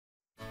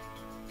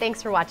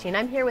Thanks for watching.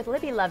 I'm here with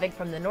Libby Lovick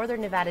from the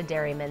Northern Nevada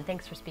Dairymen.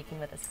 Thanks for speaking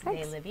with us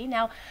today, Libby.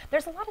 Now,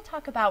 there's a lot of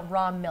talk about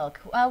raw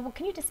milk.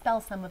 Can you dispel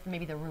some of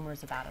maybe the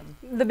rumors about them?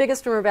 The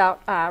biggest rumor about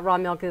raw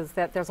milk is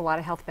that there's a lot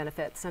of health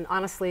benefits. And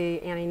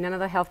honestly, Annie, none of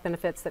the health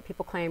benefits that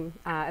people claim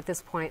at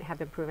this point have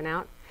been proven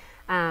out.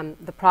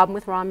 The problem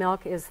with raw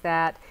milk is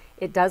that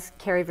it does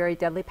carry very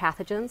deadly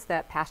pathogens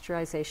that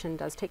pasteurization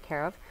does take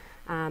care of.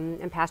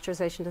 And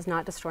pasteurization does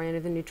not destroy any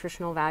of the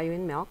nutritional value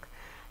in milk.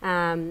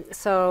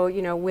 So,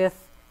 you know,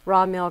 with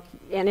raw milk,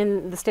 and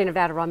in the state of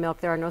Nevada, raw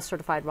milk, there are no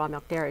certified raw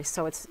milk dairies,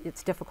 so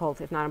it's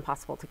difficult, if not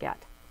impossible, to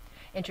get.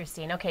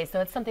 Interesting. Okay,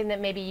 so it's something that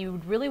maybe you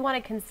really want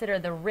to consider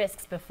the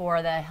risks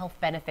before the health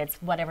benefits,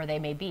 whatever they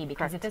may be,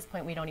 because at this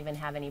point we don't even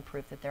have any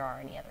proof that there are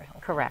any other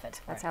health benefits.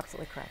 Correct. That's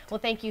absolutely correct. Well,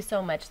 thank you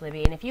so much,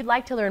 Libby. And if you'd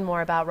like to learn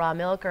more about raw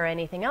milk or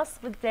anything else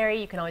with dairy,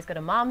 you can always go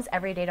to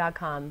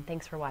momseveryday.com.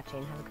 Thanks for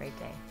watching. Have a great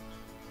day.